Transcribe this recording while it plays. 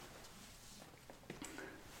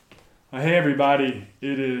Hey everybody,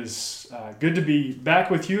 it is good to be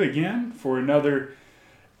back with you again for another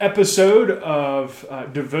episode of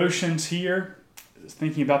Devotions here,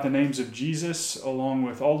 thinking about the names of Jesus along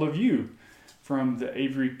with all of you from the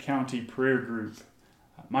Avery County Prayer Group.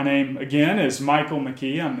 My name again is Michael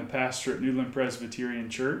McKee. I'm the pastor at Newland Presbyterian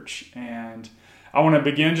Church, and I want to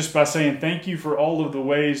begin just by saying thank you for all of the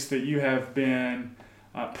ways that you have been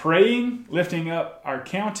praying, lifting up our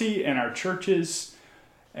county and our churches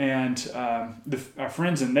and our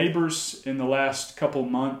friends and neighbors in the last couple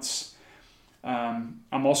months. I'm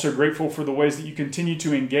also grateful for the ways that you continue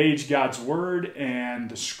to engage God's Word and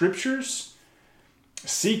the Scriptures,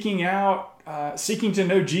 seeking to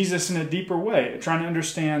know Jesus in a deeper way, trying to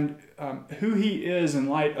understand who He is in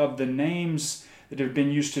light of the names that have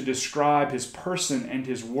been used to describe His person and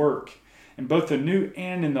His work in both the New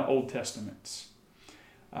and in the Old Testaments.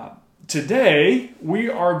 Today,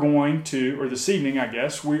 this evening, I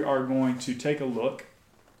guess, we are going to take a look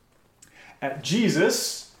at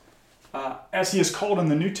Jesus as He is called in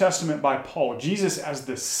the New Testament by Paul. Jesus as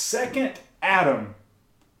the second Adam,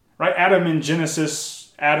 right? Adam in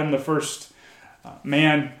Genesis, Adam the first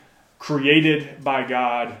man created by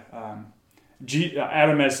God.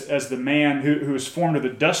 Adam as the man who is formed of the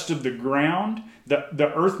dust of the ground.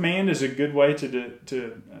 The earth man is a good way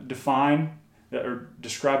to define or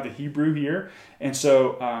describe the Hebrew here. And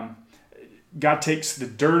so God takes the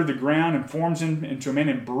dirt of the ground and forms him into a man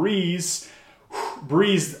and breathes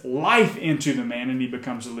life into the man, and he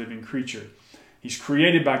becomes a living creature. He's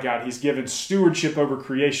created by God. He's given stewardship over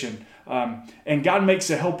creation. And God makes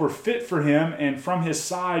a helper fit for him, and from his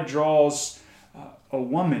side draws a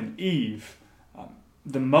woman, Eve,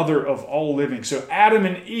 the mother of all living. So Adam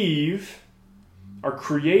and Eve are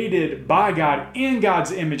created by God in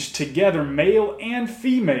God's image together, male and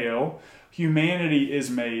female. Humanity is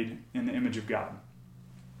made in the image of God.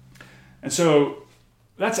 And so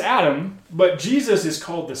that's Adam, but Jesus is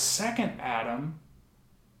called the second Adam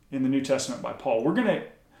in the New Testament by Paul. We're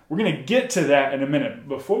gonna get to that in a minute.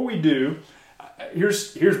 Before we do,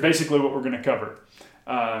 here's basically what we're going to cover.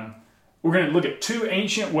 We're going to look at two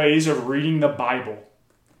ancient ways of reading the Bible.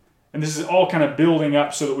 And this is all kind of building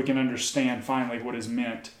up so that we can understand finally what is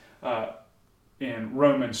meant in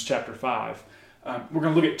Romans chapter 5. We're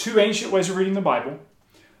going to look at two ancient ways of reading the Bible.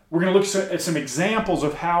 We're going to look at some examples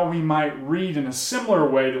of how we might read in a similar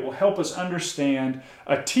way that will help us understand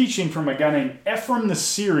a teaching from a guy named Ephraim the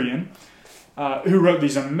Syrian, who wrote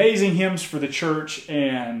these amazing hymns for the church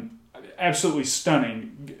and absolutely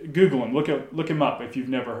stunning. Google him, look him up if you've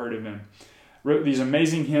never heard of him. Wrote these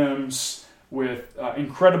amazing hymns with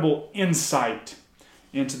incredible insight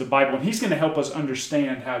into the Bible. And he's going to help us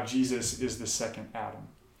understand how Jesus is the second Adam.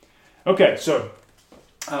 Okay, so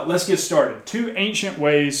let's get started. Two ancient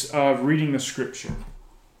ways of reading the Scripture.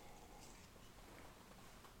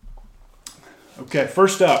 Okay,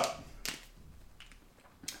 first up,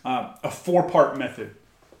 a four-part method.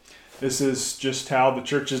 This is just how the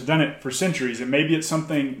church has done it for centuries. And maybe it's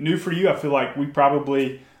something new for you. I feel like we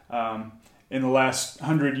probably, in the last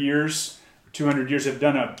 100 years, 200 years have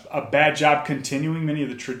done a bad job continuing many of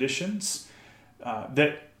the traditions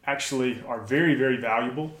that actually are very, very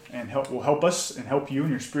valuable and will help us and help you in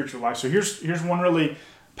your spiritual life. So here's one really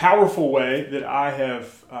powerful way that I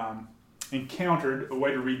have encountered a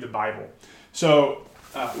way to read the Bible. So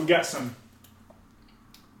we got some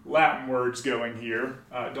Latin words going here.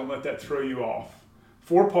 Don't let that throw you off.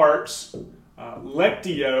 4 parts.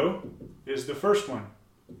 Lectio is the first one.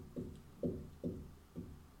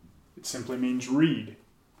 It simply means read.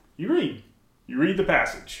 You read. You read the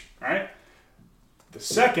passage, right? The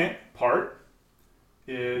second part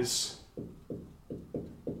is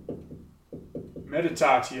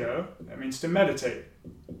meditatio. That means to meditate.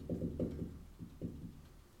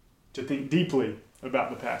 To think deeply about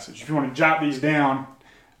the passage. If you want to jot these down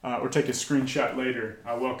or take a screenshot later,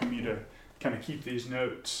 I welcome you to kind of keep these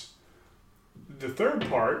notes. The third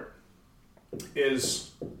part is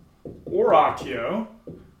oratio,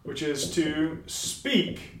 which is to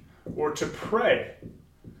speak or to pray.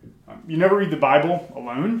 You never read the Bible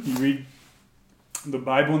alone. You read the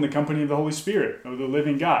Bible in the company of the Holy Spirit, of the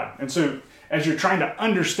living God. And so as you're trying to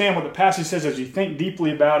understand what the passage says, as you think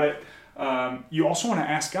deeply about it, you also want to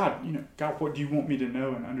ask God, God, what do you want me to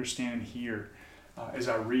know and understand and hear as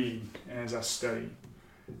I read and as I study?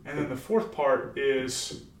 And then the fourth part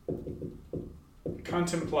is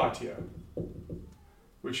contemplatio,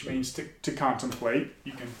 which means to contemplate.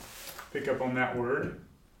 You can pick up on that word.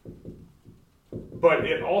 But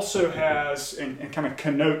it also has, and kind of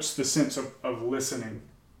connotes the sense of listening.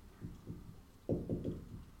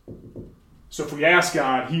 So if we ask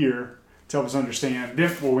God here to help us understand.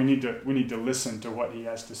 Therefore, we need to listen to what he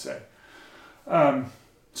has to say.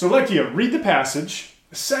 So Lekia, read the passage.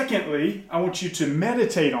 Secondly, I want you to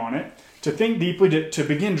meditate on it, to think deeply, to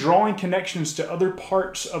begin drawing connections to other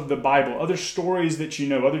parts of the Bible, other stories that you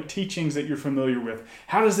know, other teachings that you're familiar with.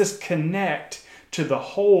 How does this connect to the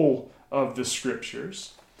whole of the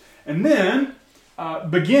Scriptures? And then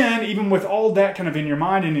begin, even with all that kind of in your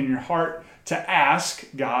mind and in your heart, to ask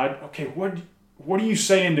God, okay, what are you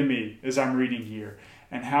saying to me as I'm reading here?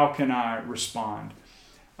 And how can I respond?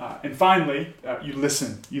 And finally, you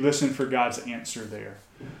listen. You listen for God's answer there.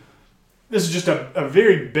 This is just a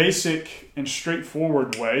very basic and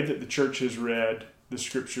straightforward way that the church has read the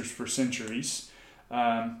Scriptures for centuries.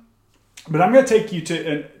 But I'm going to take you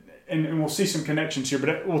to, and we'll see some connections here, but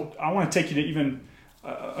I want to take you to even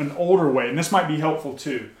an older way, and this might be helpful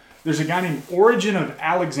too. There's a guy named Origen of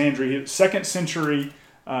Alexandria, 2nd century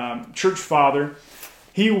church father.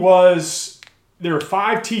 There are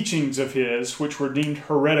 5 teachings of his which were deemed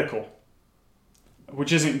heretical,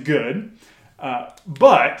 which isn't good.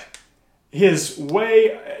 But his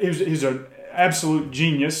way, he's an absolute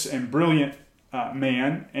genius and brilliant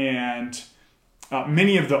man. And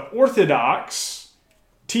many of the Orthodox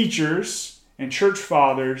teachers and church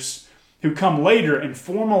fathers who come later and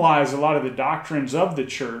formalize a lot of the doctrines of the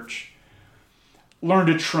church learned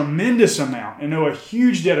a tremendous amount and owe a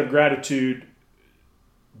huge debt of gratitude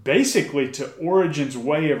basically to Origen's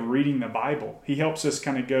way of reading the Bible. He helps us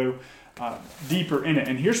kind of go deeper in it.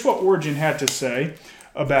 And here's what Origen had to say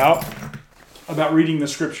about reading the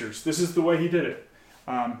Scriptures. This is the way he did it.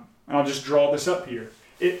 I'll just draw this up here.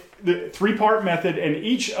 The 3-part method, and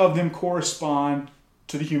each of them correspond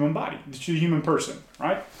to the human body, to the human person,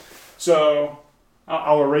 right? So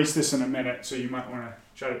I'll erase this in a minute, so you might want to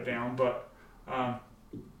jot it down. But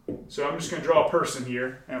so I'm just going to draw a person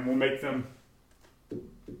here, and we'll make them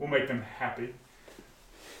happy.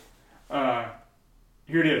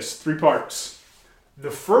 Here it is, 3 parts. The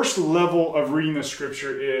first level of reading the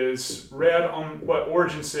Scripture is read on what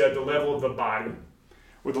Origen said, the level of the body,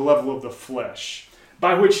 or the level of the flesh,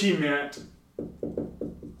 by which he meant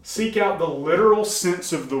seek out the literal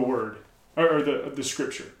sense of the word, or the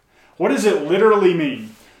Scripture. What does it literally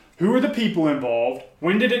mean? Who are the people involved?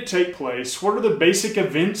 When did it take place? What are the basic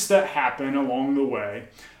events that happen along the way?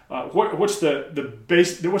 What's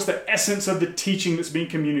the essence of the teaching that's being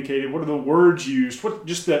communicated? What are the words used?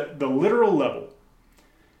 Just the literal level.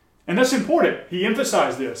 And that's important. He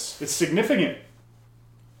emphasized this. It's significant.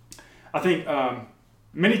 I think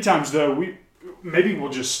many times, though, we'll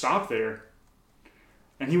just stop there.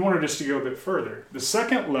 And he wanted us to go a bit further. The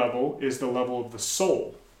second level is the level of the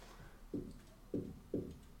soul.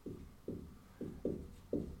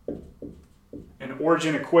 And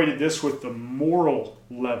Origen equated this with the moral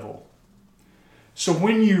level. So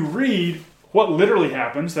when you read what literally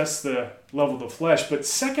happens, that's the level of the flesh. But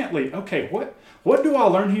secondly, okay, what do I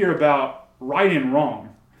learn here about right and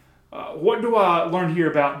wrong? What do I learn here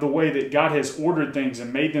about the way that God has ordered things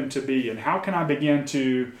and made them to be? And how can I begin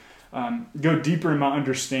to go deeper in my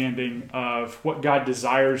understanding of what God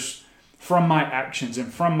desires from my actions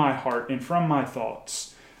and from my heart and from my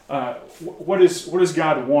thoughts? What is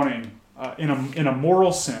God wanting in a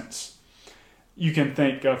moral sense? You can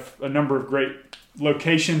think of a number of great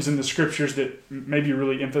locations in the Scriptures that maybe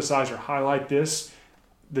really emphasize or highlight this.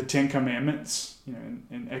 The 10 Commandments,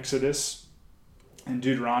 in Exodus and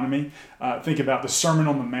Deuteronomy. Think about the Sermon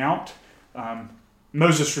on the Mount.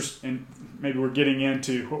 Moses, and maybe we're getting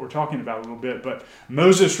into what we're talking about a little bit, but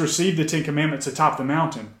Moses received the 10 Commandments atop the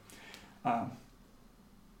mountain.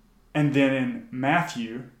 And then in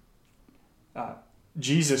Matthew,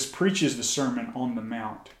 Jesus preaches the Sermon on the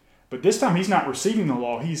Mount. But this time he's not receiving the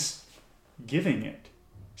law, he's giving it.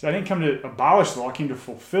 So I didn't come to abolish the law, I came to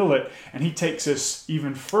fulfill it. And he takes us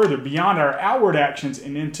even further beyond our outward actions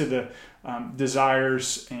and into the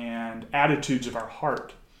desires and attitudes of our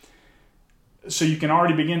heart. So you can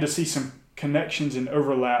already begin to see some connections and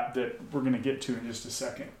overlap that we're going to get to in just a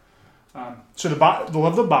second. So the level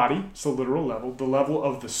of the body is the literal level. The level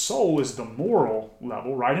of the soul is the moral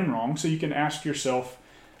level, right and wrong. So you can ask yourself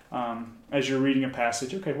as you're reading a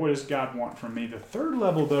passage, okay, what does God want from me? The third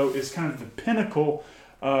level, though, is kind of the pinnacle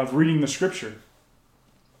of reading the Scripture.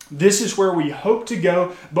 This is where we hope to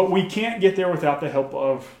go, but we can't get there without the help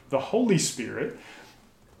of the Holy Spirit.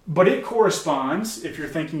 But it corresponds, if you're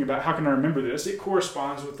thinking about how can I remember this, it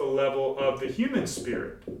corresponds with the level of the human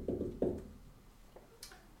spirit.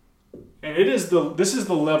 And this is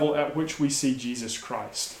the level at which we see Jesus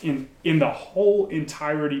Christ in the whole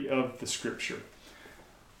entirety of the Scripture.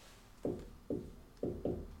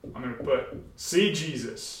 I'm going to put, see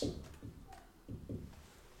Jesus.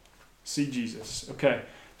 see Jesus. Okay,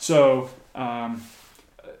 so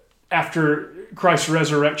after Christ's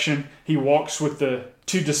resurrection, he walks with the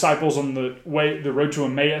two disciples on the road to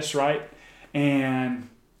Emmaus, right? And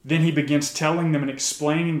then he begins telling them and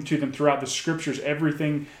explaining to them throughout the scriptures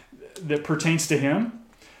everything that pertains to him.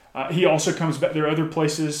 He also comes back. There are other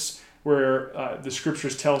places where the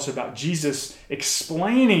scriptures tell us about Jesus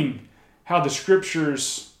explaining how the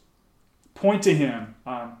scriptures point to him,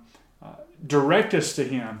 direct us to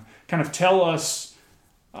him, kind of tell us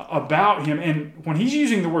about him. And when he's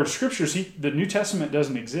using the word scriptures, the New Testament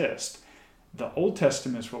doesn't exist. The Old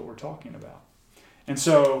Testament is what we're talking about. And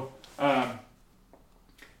so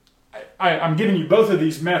I'm giving you both of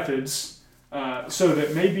these methods so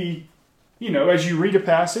that maybe, as you read a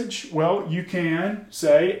passage, well, you can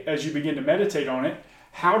say, as you begin to meditate on it,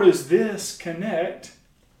 how does this connect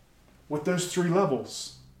with those three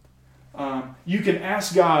levels? You can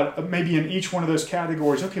ask God, maybe in each one of those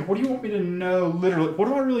categories, okay, what do you want me to know literally? What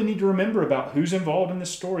do I really need to remember about who's involved in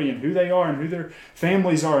this story and who they are and who their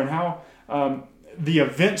families are and how the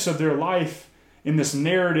events of their life in this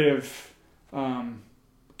narrative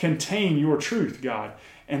contain your truth, God.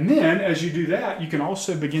 And then, as you do that, you can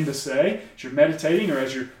also begin to say, as you're meditating or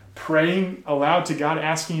as you're praying aloud to God,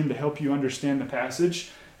 asking him to help you understand the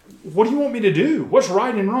passage, what do you want me to do? What's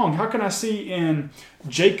right and wrong? How can I see in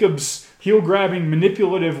Jacob's heel-grabbing,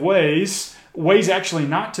 manipulative ways actually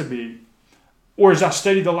not to be? Or as I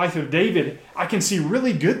study the life of David, I can see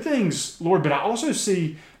really good things, Lord, but I also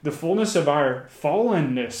see the fullness of our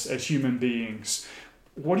fallenness as human beings.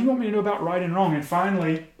 What do you want me to know about right and wrong? And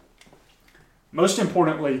finally, most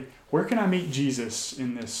importantly, where can I meet Jesus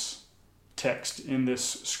in this text, in this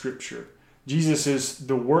scripture? Jesus is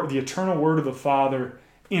the Word, the eternal Word of the Father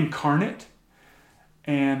incarnate,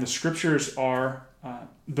 and the scriptures are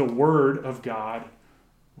the Word of God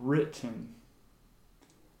written.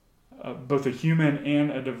 Both a human and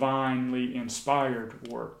a divinely inspired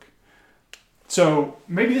work. So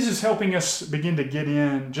maybe this is helping us begin to get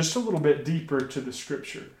in just a little bit deeper to the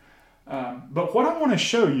scripture. But what I want to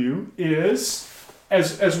show you is,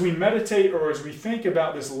 as we meditate or as we think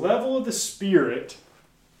about this level of the Spirit,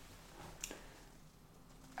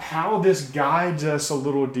 how this guides us a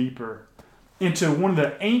little deeper into one of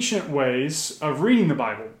the ancient ways of reading the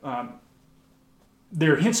Bible.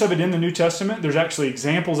 There are hints of it in the New Testament. There's actually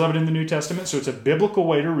examples of it in the New Testament, so it's a biblical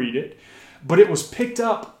way to read it. But it was picked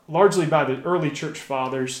up largely by the early church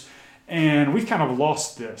fathers, and we've kind of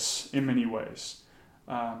lost this in many ways.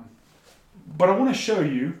 But I want to show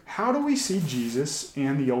you, how do we see Jesus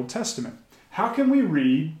in the Old Testament? How can we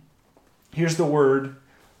read, here's the word,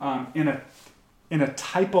 in a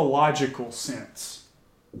typological sense?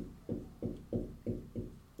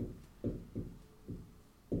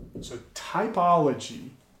 So typology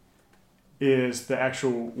is the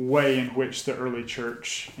actual way in which the early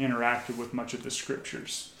church interacted with much of the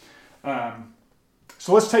scriptures.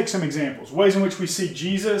 So let's take some examples. Ways in which we see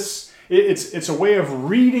Jesus. It's a way of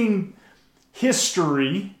reading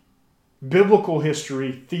history, biblical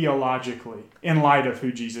history, theologically, in light of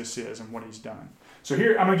who Jesus is and what he's done. So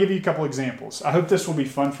here, I'm going to give you a couple examples. I hope this will be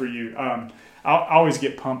fun for you. I always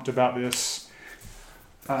get pumped about this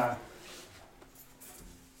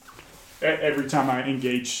every time I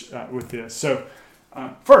engage with this. So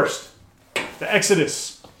first, the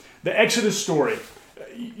Exodus. The Exodus story.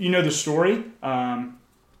 You know the story.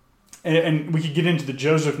 And we could get into the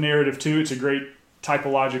Joseph narrative too. It's a great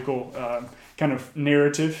typological kind of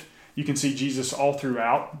narrative. You can see Jesus all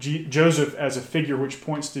throughout. Joseph as a figure which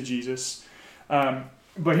points to Jesus.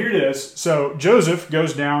 But here it is. So Joseph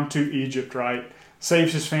goes down to Egypt, right?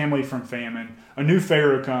 Saves his family from famine. A new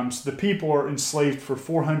Pharaoh comes. The people are enslaved for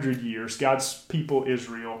 400 years. God's people,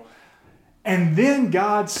 Israel. And then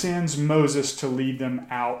God sends Moses to lead them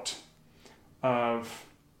out of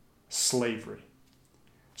slavery.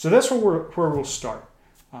 So that's where we'll start.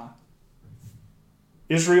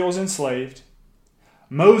 Israel is enslaved.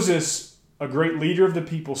 Moses, a great leader of the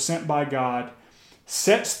people sent by God,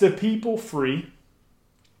 sets the people free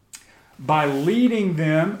by leading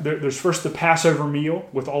them. There's first the Passover meal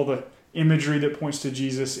with all the imagery that points to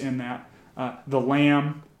Jesus in that. The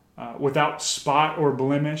lamb without spot or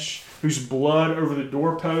blemish, whose blood over the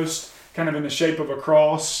doorpost, kind of in the shape of a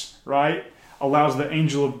cross, right, allows the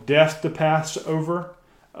angel of death to pass over,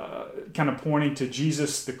 kind of pointing to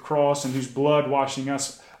Jesus, the cross, and whose blood washing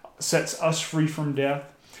us sets us free from death.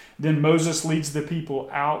 Then Moses leads the people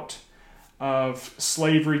out of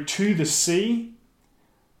slavery to the sea,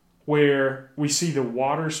 where we see the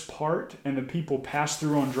waters part and the people pass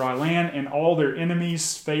through on dry land, and all their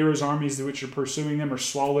enemies, Pharaoh's armies which are pursuing them, are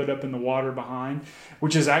swallowed up in the water behind,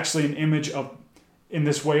 which is actually an image of in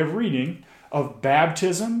this way of reading, of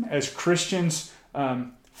baptism as Christians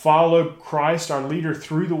follow Christ, our leader,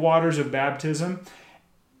 through the waters of baptism,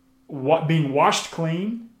 being washed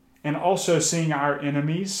clean, and also seeing our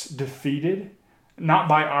enemies defeated, not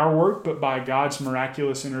by our work, but by God's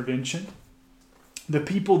miraculous intervention. The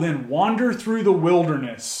people then wander through the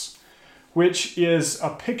wilderness, which is a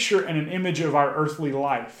picture and an image of our earthly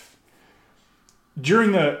life.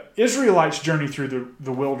 During the Israelites' journey through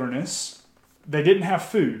the wilderness, they didn't have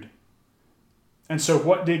food. And so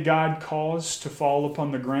what did God cause to fall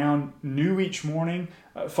upon the ground new each morning,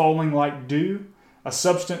 falling like dew? A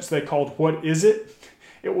substance they called, what is it?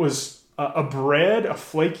 It was a bread, a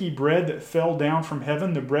flaky bread that fell down from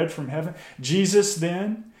heaven, the bread from heaven. Jesus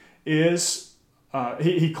then is,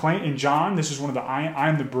 he claimed in John, this is one of the, I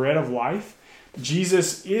am the bread of life.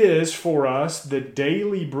 Jesus is for us the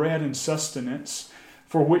daily bread and sustenance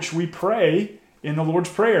for which we pray in the Lord's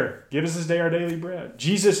Prayer. Give us this day our daily bread.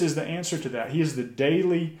 Jesus is the answer to that. He is the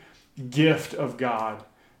daily gift of God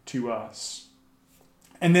to us.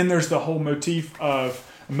 And then there's the whole motif of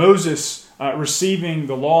Moses receiving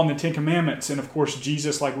the law and the Ten Commandments. And of course,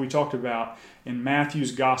 Jesus, like we talked about in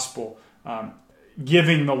Matthew's Gospel,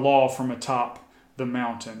 giving the law from atop the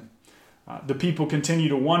mountain. The people continue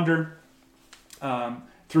to wander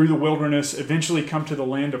through the wilderness, eventually come to the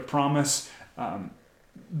land of promise,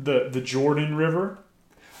 the Jordan River.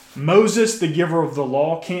 Moses, the giver of the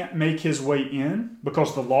law, can't make his way in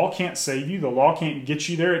because the law can't save you. The law can't get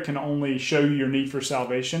you there. It can only show you your need for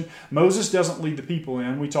salvation. Moses doesn't lead the people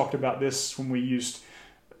in. We talked about this when we used,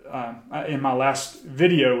 in my last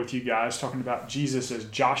video with you guys, talking about Jesus as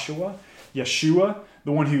Joshua, Yeshua,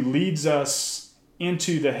 the one who leads us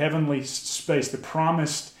into the heavenly space, the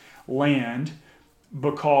promised land,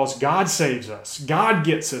 because God saves us. God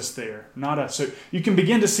gets us there, not us. So you can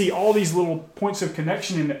begin to see all these little points of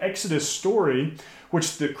connection in the Exodus story,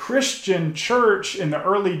 which the Christian church in the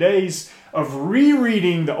early days of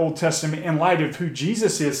rereading the Old Testament in light of who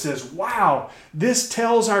Jesus is says, wow, this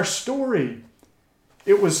tells our story.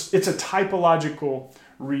 It's a typological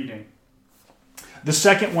reading. The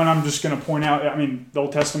second one I'm just going to point out, the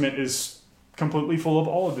Old Testament is completely full of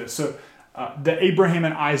all of this. So the Abraham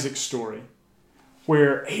and Isaac story,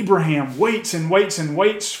 where Abraham waits and waits and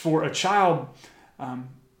waits for a child,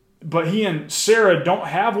 but he and Sarah don't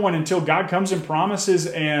have one until God comes and promises,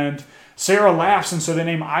 and Sarah laughs, and so they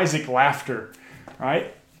name Isaac Laughter,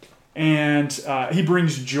 right? And he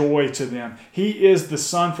brings joy to them. He is the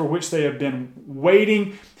son for which they have been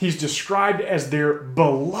waiting. He's described as their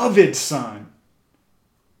beloved son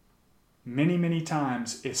many, many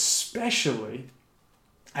times, especially,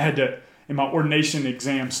 in my ordination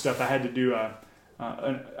exam stuff, I had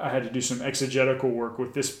to do some exegetical work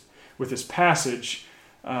with this passage,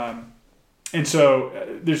 and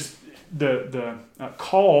so there's the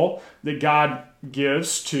call that God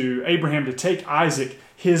gives to Abraham to take Isaac,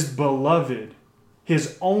 his beloved,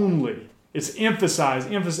 his only. It's emphasized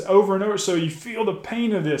over and over, so you feel the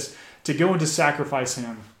pain of this, to go and to sacrifice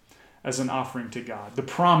him as an offering to God. The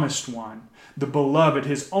promised one, the beloved,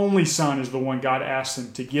 his only son is the one God asks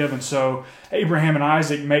him to give. And so Abraham and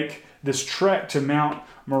Isaac make this trek to Mount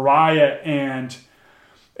Moriah, and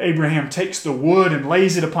Abraham takes the wood and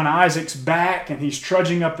lays it upon Isaac's back, and he's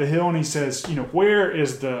trudging up the hill, and he says, where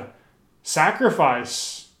is the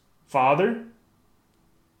sacrifice, Father?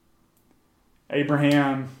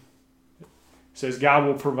 Abraham says, God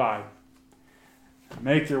will provide.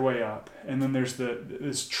 Make their way up. And then there's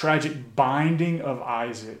this tragic binding of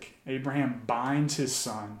Isaac. Abraham binds his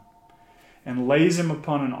son and lays him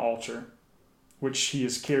upon an altar, which he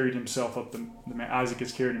has carried himself up Isaac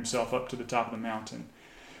has carried himself up to the top of the mountain.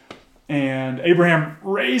 And Abraham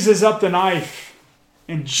raises up the knife,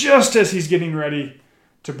 and just as he's getting ready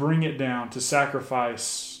to bring it down to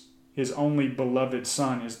sacrifice his only beloved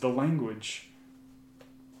son, is the language.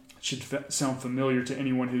 It should sound familiar to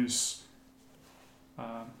anyone who's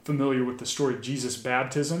familiar with the story of Jesus'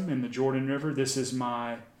 baptism in the Jordan River. This is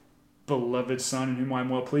my beloved son in whom I am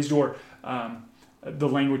well pleased. Or the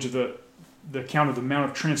language of the account of the Mount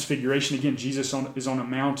of Transfiguration. Again, Jesus is on a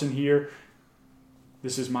mountain here.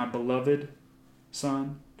 This is my beloved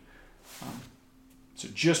son. So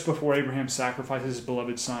just before Abraham sacrifices his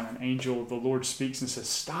beloved son, an angel of the Lord speaks and says,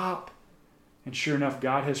 stop. And sure enough,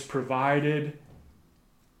 God has provided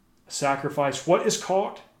a sacrifice. What is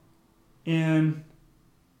caught in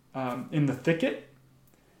the thicket?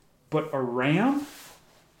 But a ram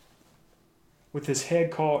with his head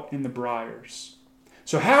caught in the briars.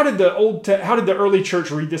 So how did the early church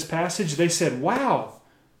read this passage? They said, wow,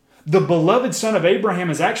 the beloved son of Abraham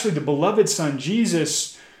is actually the beloved son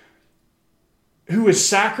Jesus, who is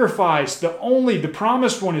sacrificed, the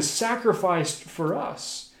promised one is sacrificed for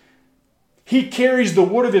us. He carries the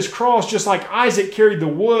wood of his cross just like Isaac carried the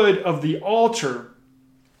wood of the altar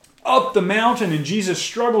up the mountain, and Jesus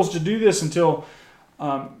struggles to do this until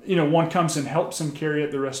one comes and helps him carry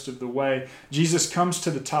it the rest of the way. Jesus comes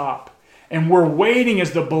to the top, and we're waiting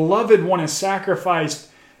as the beloved one is sacrificed,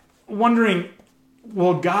 wondering,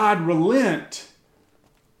 will God relent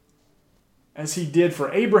as he did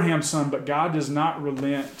for Abraham's son? But God does not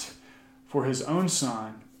relent for his own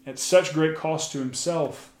son. At such great cost to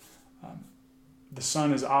himself, the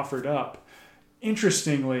son is offered up.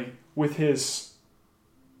 Interestingly, with his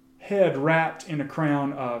head wrapped in a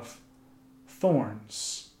crown of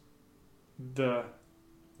thorns, the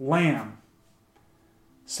lamb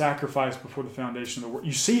sacrificed before the foundation of the world.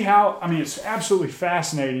 You see how, it's absolutely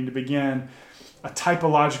fascinating to begin a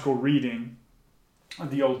typological reading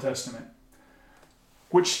of the Old Testament,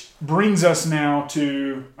 which brings us now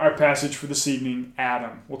to our passage for this evening,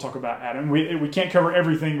 Adam. We'll talk about Adam. We can't cover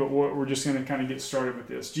everything, but we're just going to kind of get started with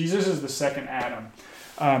this. Jesus is the second Adam.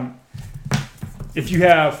 If you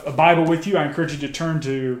have a Bible with you, I encourage you to turn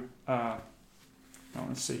to,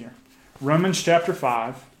 let's see here, Romans chapter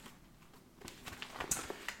 5,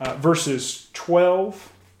 verses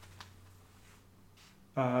 12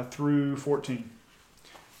 through 14.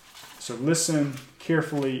 So listen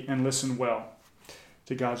carefully and listen well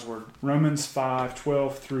to God's word. Romans 5,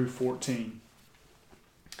 12 through 14.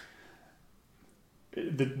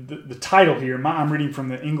 The title here, I'm reading from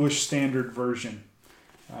the English Standard Version,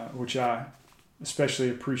 which I especially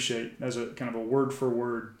appreciate as a kind of a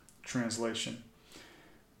word-for-word translation.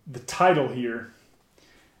 The title here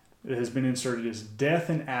that has been inserted is Death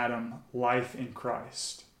in Adam, Life in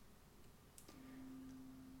Christ.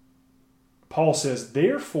 Paul says,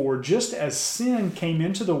 therefore, just as sin came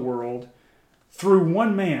into the world through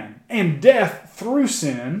one man, and death through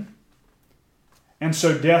sin, and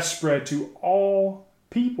so death spread to all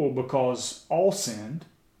people because all sinned.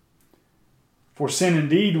 For sin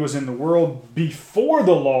indeed was in the world before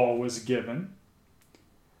the law was given,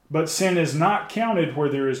 but sin is not counted where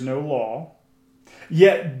there is no law.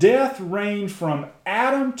 Yet death reigned from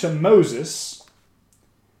Adam to Moses,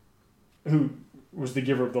 who was the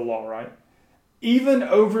giver of the law, right? Even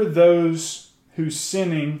over those whose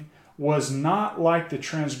sinning was not like the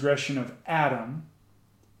transgression of Adam.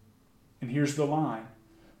 And here's the line.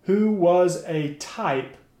 Who was a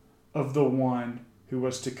type of the one who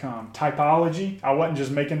was to come. Typology, I wasn't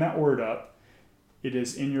just making that word up. It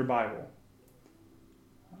is in your Bible.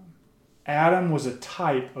 Adam was a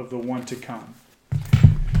type of the one to come.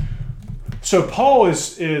 So Paul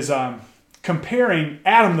is comparing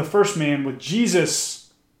Adam, the first man, with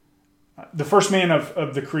Jesus, the first man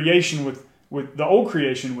of the creation, with the old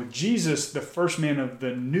creation, with Jesus, the first man of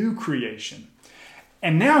the new creation.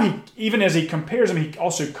 And now, even as he compares them, he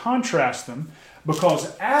also contrasts them,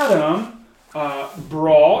 because Adam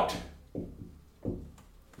brought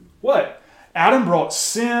what? Adam brought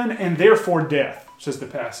sin and therefore death, says the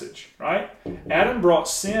passage, right? Adam brought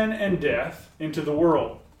sin and death into the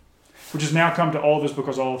world, which has now come to all of us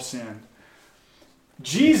because all have sinned.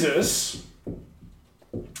 Jesus,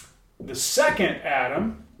 the second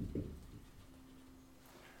Adam,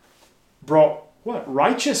 brought what?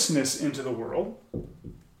 Righteousness into the world.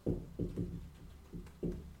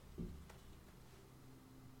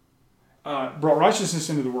 Brought righteousness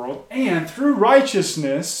into the world, and through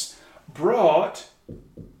righteousness brought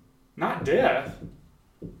not death,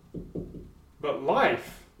 but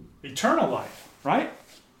life, eternal life, right?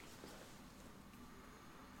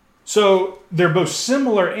 So they're both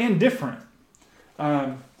similar and different.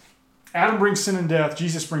 Adam brings sin and death,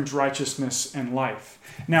 Jesus brings righteousness and life.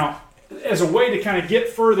 Now, as a way to kind of get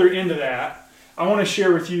further into that, I want to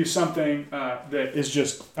share with you something that is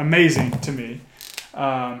just amazing to me.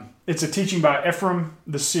 It's a teaching by Ephraim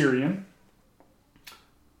the Syrian.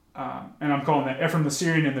 And I'm calling that Ephraim the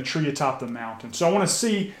Syrian and the Tree Atop the Mountain. So I want to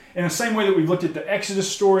see, in the same way that we've looked at the Exodus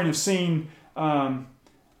story and have seen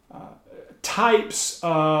types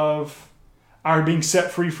of our being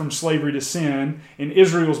set free from slavery to sin, and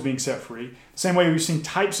Israel's being set free. Same way we've seen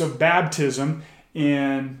types of baptism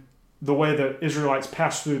in the way the Israelites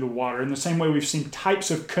passed through the water. In the same way we've seen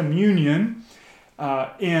types of communion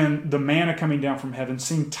in the manna coming down from heaven,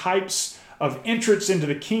 seen types of entrance into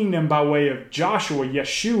the kingdom by way of Joshua,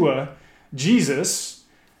 Yeshua, Jesus,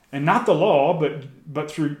 and not the law,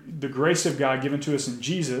 but through the grace of God given to us in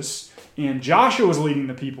Jesus. And Joshua was leading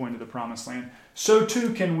the people into the promised land. So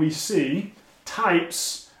too can we see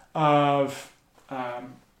types of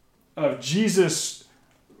Jesus'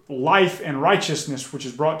 life and righteousness, which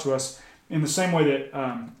is brought to us in the same way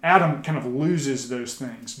that Adam kind of loses those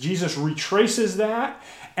things. Jesus retraces that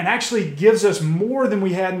and actually gives us more than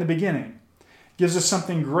we had in the beginning. Gives us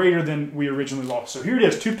something greater than we originally lost. So here it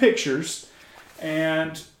is, two pictures.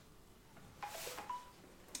 And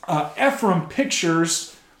Ephraim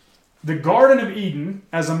pictures the Garden of Eden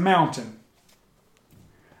as a mountain.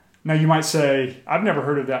 Now you might say, I've never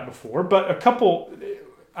heard of that before, but I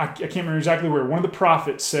can't remember exactly where, one of the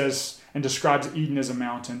prophets says and describes Eden as a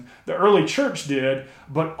mountain. The early church did,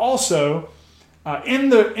 but also in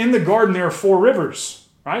the garden there are four rivers,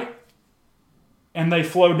 right? And they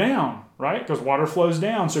flow down, right? Because water flows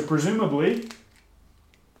down. So presumably,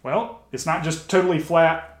 well, it's not just totally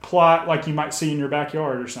flat plot like you might see in your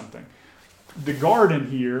backyard or something. The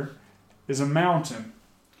garden here is a mountain.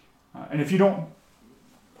 And if you don't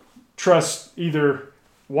trust either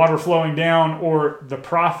water flowing down or the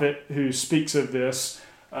prophet who speaks of this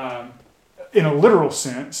in a literal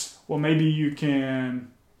sense, well, maybe you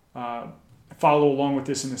can follow along with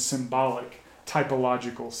this in a symbolic,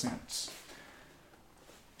 typological sense.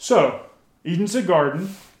 So, Eden's a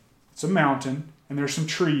garden, it's a mountain, and there's some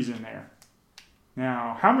trees in there.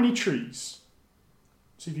 Now, how many trees?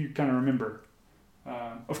 See if you kind of remember.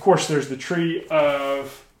 Of course, there's the tree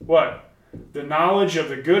of what? The knowledge of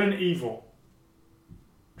the good and evil.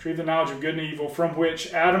 Tree of the knowledge of good and evil, from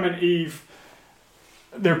which Adam and Eve,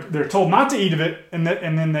 they're told not to eat of it, and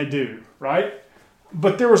then they do, right?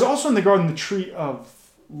 But there was also in the garden the tree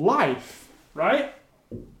of life, right?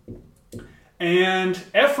 And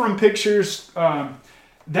Ephraim pictures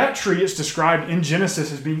that tree is described in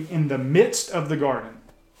Genesis as being in the midst of the garden.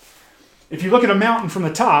 If you look at a mountain from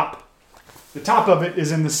the top of it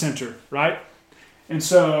is in the center, right? And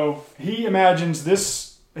so he imagines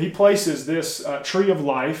this, he places this tree of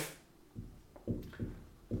life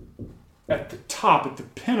at the top, at the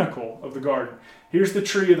pinnacle of the garden. Here's the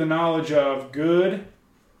tree of the knowledge of good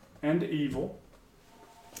and evil.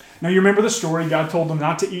 Now you remember the story, God told them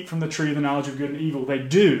not to eat from the tree of the knowledge of good and evil. They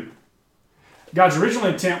do. God's original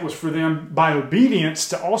intent was for them, by obedience,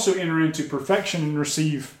 to also enter into perfection and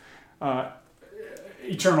receive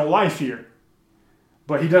eternal life here.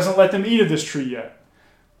 But he doesn't let them eat of this tree yet.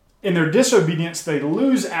 In their disobedience, they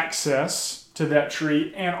lose access to that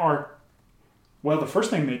tree and the first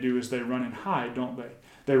thing they do is they run and hide, don't they?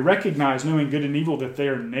 They recognize, knowing good and evil, that they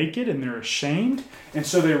are naked and they're ashamed. And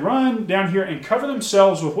so they run down here and cover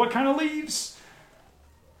themselves with what kind of leaves?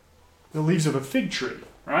 The leaves of a fig tree,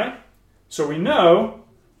 right? So we know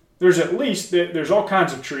there's all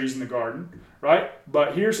kinds of trees in the garden, right?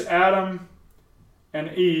 But here's Adam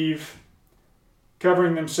and Eve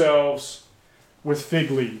covering themselves with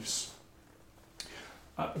fig leaves.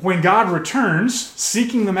 When God returns,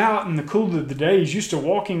 seeking them out in the cool of the day, he's used to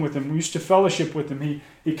walking with them, used to fellowship with them.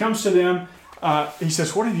 He comes to them, he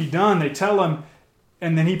says, "What have you done?" They tell him,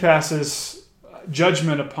 and then he passes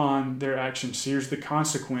judgment upon their actions. Here's the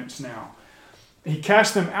consequence now. He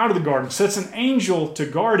casts them out of the garden, sets an angel to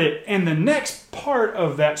guard it, and the next part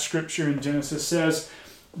of that scripture in Genesis says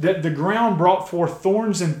that the ground brought forth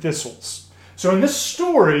thorns and thistles. So in this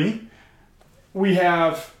story, we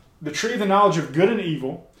have the tree of the knowledge of good and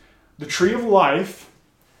evil, the tree of life.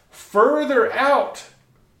 Further out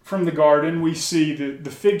from the garden, we see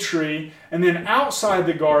the fig tree. And then outside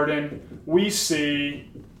the garden, we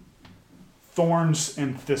see thorns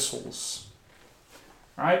and thistles.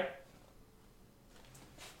 All right?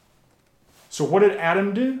 So what did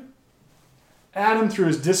Adam do? Adam, through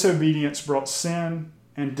his disobedience, brought sin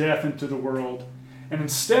and death into the world. And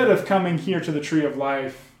instead of coming here to the tree of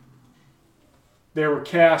life, they were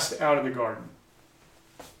cast out of the garden.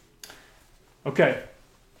 Okay,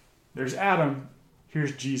 there's Adam.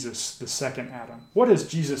 Here's Jesus, the second Adam. What does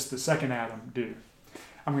Jesus, the second Adam, do?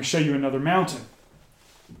 I'm going to show you another mountain.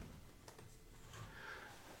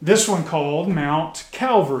 This one called Mount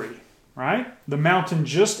Calvary, right? The mountain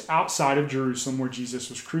just outside of Jerusalem where Jesus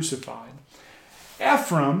was crucified.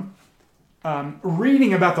 Ephraim,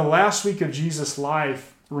 reading about the last week of Jesus'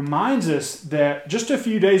 life, reminds us that just a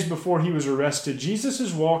few days before he was arrested, Jesus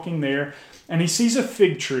is walking there and he sees a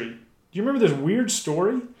fig tree. Do you remember this weird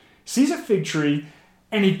story? He sees a fig tree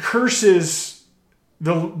and he curses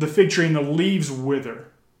the fig tree and the leaves wither.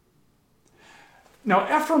 Now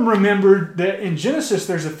Ephraim remembered that in Genesis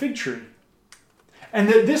there's a fig tree. And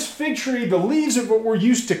that this fig tree, the leaves of it were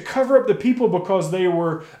used to cover up the people because they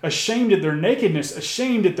were ashamed at their nakedness,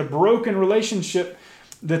 ashamed at the broken relationship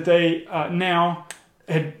that they now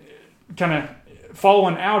had kind of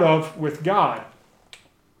fallen out of with God.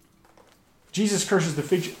 Jesus curses the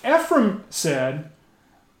fig tree. Ephraim said,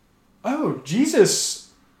 "Oh,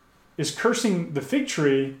 Jesus is cursing the fig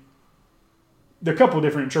tree. there are a couple of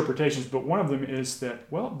different interpretations, but one of them is that,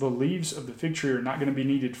 well, the leaves of the fig tree are not going to be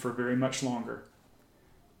needed for very much longer.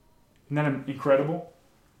 Isn't that incredible?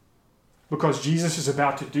 Because Jesus is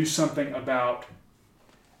about to do something about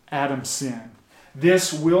Adam's sin.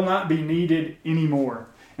 This will not be needed anymore.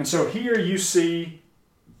 And so here you see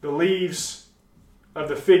the leaves of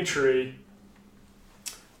the fig tree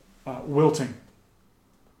wilting.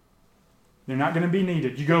 They're not going to be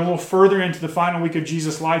needed. You go a little further into the final week of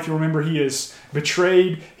Jesus' life, you'll remember he is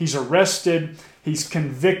betrayed, he's arrested, he's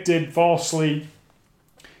convicted falsely.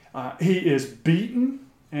 He is beaten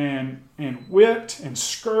and whipped and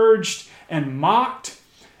scourged and mocked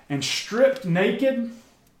and stripped naked.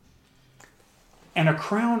 And a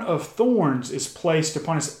crown of thorns is placed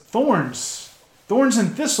upon his thorns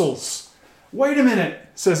and thistles. Wait a minute,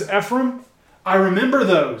 says Ephraim. I remember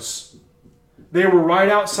those. They were right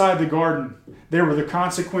outside the garden. They were the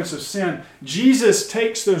consequence of sin. Jesus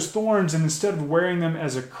takes those thorns and instead of wearing them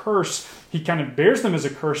as a curse, he kind of bears them as a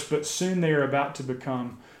curse, but soon they are about to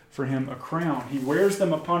become for him a crown. He wears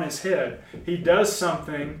them upon his head. He does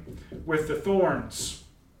something with the thorns.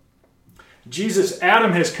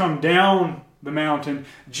 Adam has come down the mountain.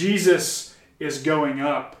 Jesus is going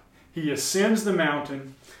up. He ascends the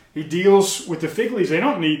mountain. He deals with the fig leaves. They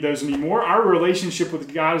don't need those anymore. Our relationship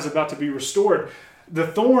with God is about to be restored. The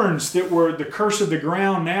thorns that were the curse of the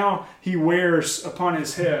ground, now he wears upon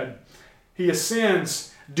his head. He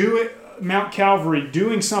ascends, Mount Calvary,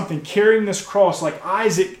 doing something, carrying this cross like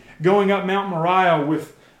Isaac going up Mount Moriah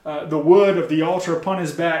with the wood of the altar upon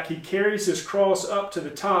his back. He carries his cross up to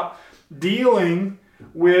the top, dealing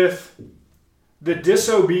with the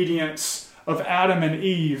disobedience of Adam and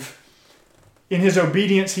Eve. In his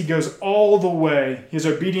obedience, he goes all the way. He's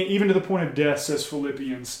obedient even to the point of death, says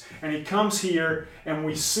Philippians. And he comes here, and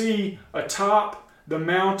we see atop the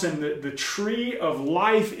mountain that the tree of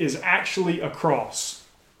life is actually a cross.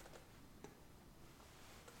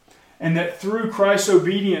 And that through Christ's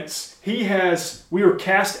obedience, we were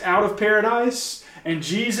cast out of paradise, and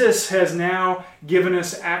Jesus has now given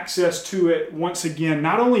us access to it once again.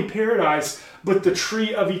 Not only paradise, but the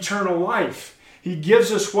tree of eternal life. He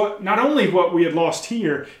gives us not only what we had lost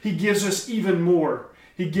here, he gives us even more.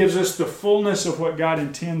 He gives us the fullness of what God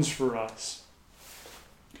intends for us.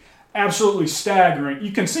 Absolutely staggering.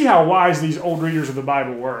 You can see how wise these old readers of the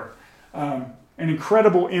Bible were. An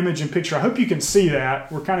incredible image and picture. I hope you can see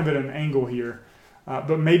that. We're kind of at an angle here.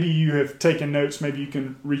 But maybe you have taken notes. Maybe you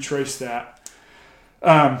can retrace that.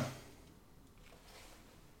 So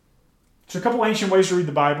a couple ancient ways to read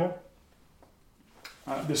the Bible.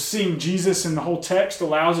 The seeing Jesus in the whole text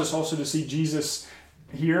allows us also to see Jesus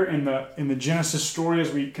here in the Genesis story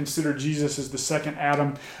as we consider Jesus as the second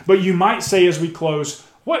Adam. But you might say as we close,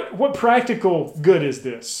 what practical good is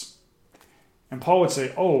this? And Paul would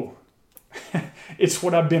say, it's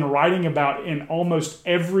what I've been writing about in almost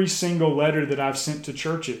every single letter that I've sent to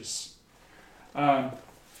churches. Let's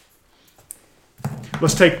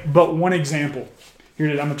take but one example. Here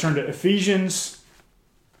I'm going to turn to Ephesians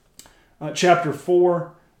chapter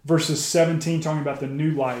 4, verses 17, talking about the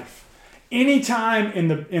new life. Anytime in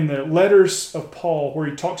the letters of Paul where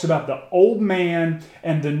he talks about the old man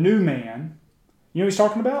and the new man, you know what he's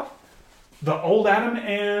talking about? The old Adam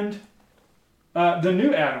and the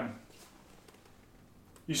new Adam.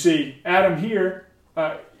 You see Adam here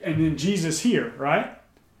and then Jesus here, right?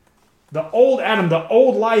 The old Adam, the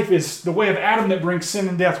old life is the way of Adam that brings sin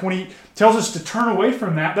and death. When he tells us to turn away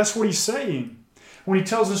from that, that's what he's saying. When he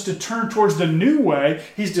tells us to turn towards the new way,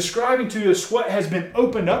 he's describing to us what has been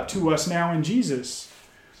opened up to us now in Jesus.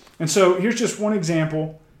 And so here's just one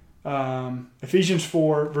example. Ephesians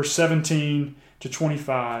 4, verse 17 to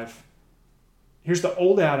 25. Here's the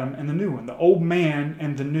old Adam and the new one, the old man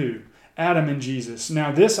and the new, Adam and Jesus.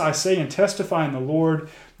 Now this I say and testify in the Lord,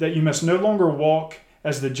 that you must no longer walk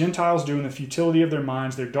as the Gentiles do in the futility of their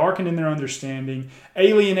minds. They're darkened in their understanding,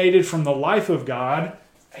 alienated from the life of God,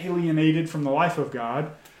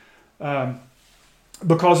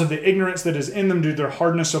 because of the ignorance that is in them due to their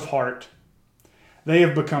hardness of heart. They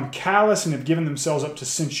have become callous and have given themselves up to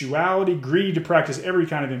sensuality, greedy to practice every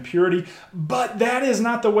kind of impurity. But that is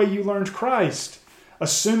not the way you learned Christ,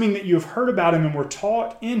 assuming that you have heard about him and were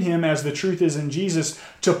taught in him as the truth is in Jesus,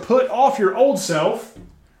 to put off your old self,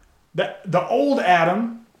 the old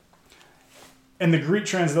Adam, and the Greek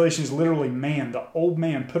translation is literally man, the old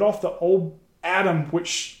man. Put off the old Adam,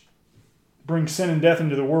 which brings sin and death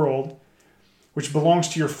into the world, which belongs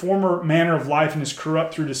to your former manner of life and is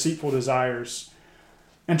corrupt through deceitful desires,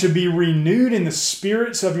 and to be renewed in the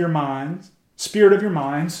spirit of your minds.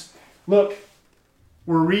 Look,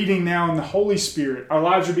 We're reading now in the Holy Spirit. Our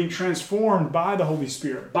lives are being transformed by the Holy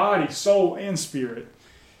Spirit, body, soul, and spirit.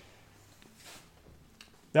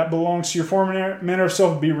 That belongs to your former manner of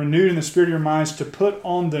self. Be renewed in the spirit of your minds to put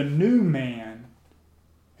on the new man,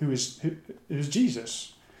 who is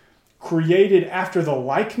Jesus, created after the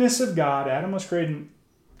likeness of God. Adam was created in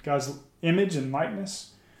God's image and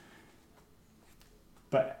likeness,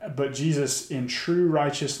 but Jesus in true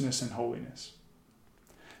righteousness and holiness.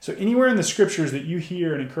 So anywhere in the scriptures that you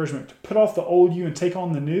hear an encouragement to put off the old you and take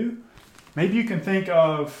on the new, maybe you can think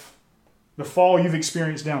of the fall you've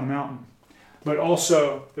experienced down the mountain, but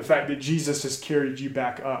also the fact that Jesus has carried you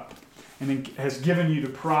back up and has given you the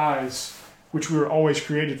prize which we were always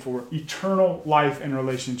created for, eternal life and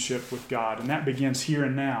relationship with God. And that begins here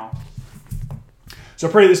and now. So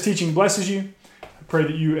I pray this teaching blesses you. I pray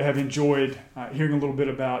that you have enjoyed hearing a little bit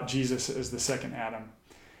about Jesus as the second Adam.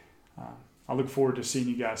 I look forward to seeing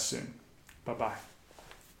you guys soon. Bye-bye.